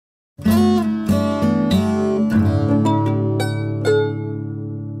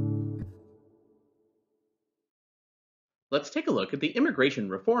Let's take a look at the Immigration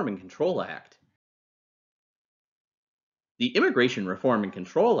Reform and Control Act. The Immigration Reform and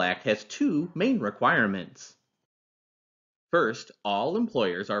Control Act has two main requirements. First, all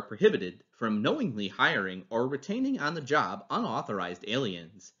employers are prohibited from knowingly hiring or retaining on the job unauthorized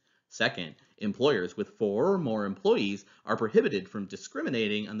aliens. Second, employers with four or more employees are prohibited from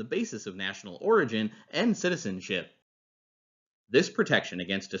discriminating on the basis of national origin and citizenship. This protection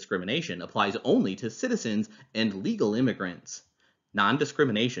against discrimination applies only to citizens and legal immigrants.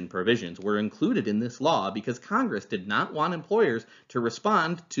 Non-discrimination provisions were included in this law because Congress did not want employers to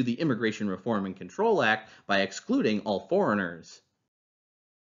respond to the Immigration Reform and Control Act by excluding all foreigners.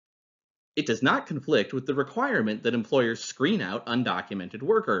 It does not conflict with the requirement that employers screen out undocumented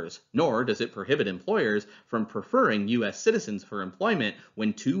workers, nor does it prohibit employers from preferring U.S. citizens for employment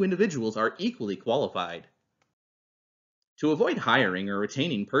when two individuals are equally qualified. To avoid hiring or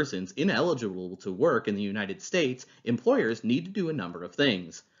retaining persons ineligible to work in the United States, employers need to do a number of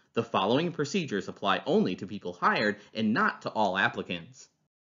things. The following procedures apply only to people hired and not to all applicants.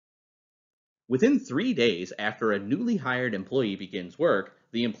 Within 3 days after a newly hired employee begins work,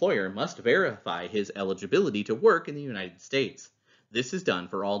 the employer must verify his eligibility to work in the United States. This is done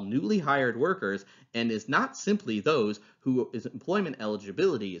for all newly hired workers and is not simply those whose employment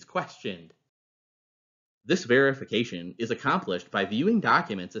eligibility is questioned. This verification is accomplished by viewing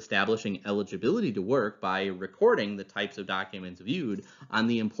documents establishing eligibility to work by recording the types of documents viewed on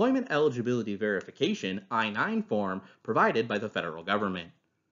the Employment Eligibility Verification I-9 form provided by the federal government.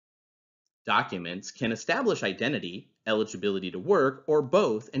 Documents can establish identity, eligibility to work, or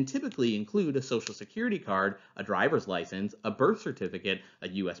both, and typically include a social security card, a driver's license, a birth certificate, a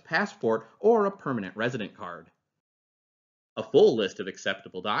U.S. passport, or a permanent resident card. A full list of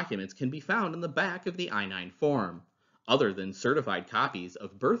acceptable documents can be found in the back of the I-9 form. Other than certified copies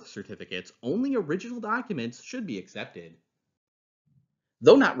of birth certificates, only original documents should be accepted.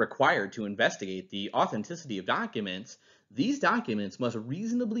 Though not required to investigate the authenticity of documents, these documents must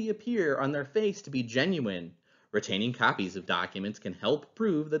reasonably appear on their face to be genuine. Retaining copies of documents can help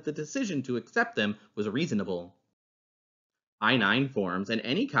prove that the decision to accept them was reasonable. I-9 forms and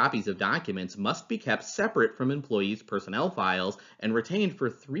any copies of documents must be kept separate from employees' personnel files and retained for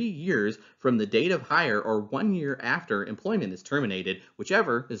 3 years from the date of hire or 1 year after employment is terminated,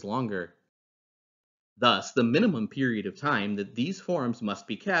 whichever is longer. Thus, the minimum period of time that these forms must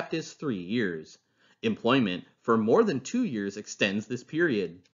be kept is 3 years. Employment for more than 2 years extends this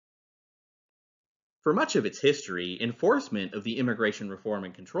period. For much of its history, enforcement of the Immigration Reform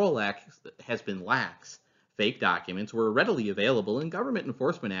and Control Act has been lax. Fake documents were readily available and government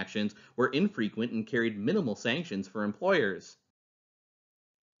enforcement actions were infrequent and carried minimal sanctions for employers.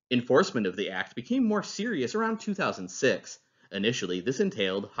 Enforcement of the act became more serious around 2006. Initially, this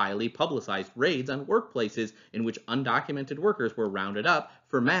entailed highly publicized raids on workplaces in which undocumented workers were rounded up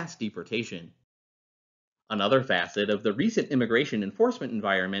for mass deportation. Another facet of the recent immigration enforcement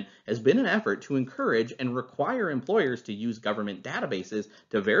environment has been an effort to encourage and require employers to use government databases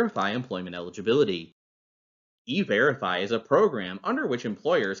to verify employment eligibility. E-Verify is a program under which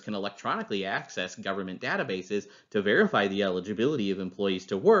employers can electronically access government databases to verify the eligibility of employees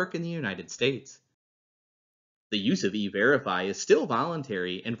to work in the United States. The use of E-Verify is still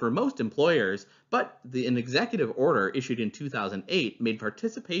voluntary and for most employers, but an executive order issued in 2008 made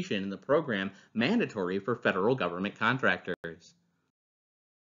participation in the program mandatory for federal government contractors.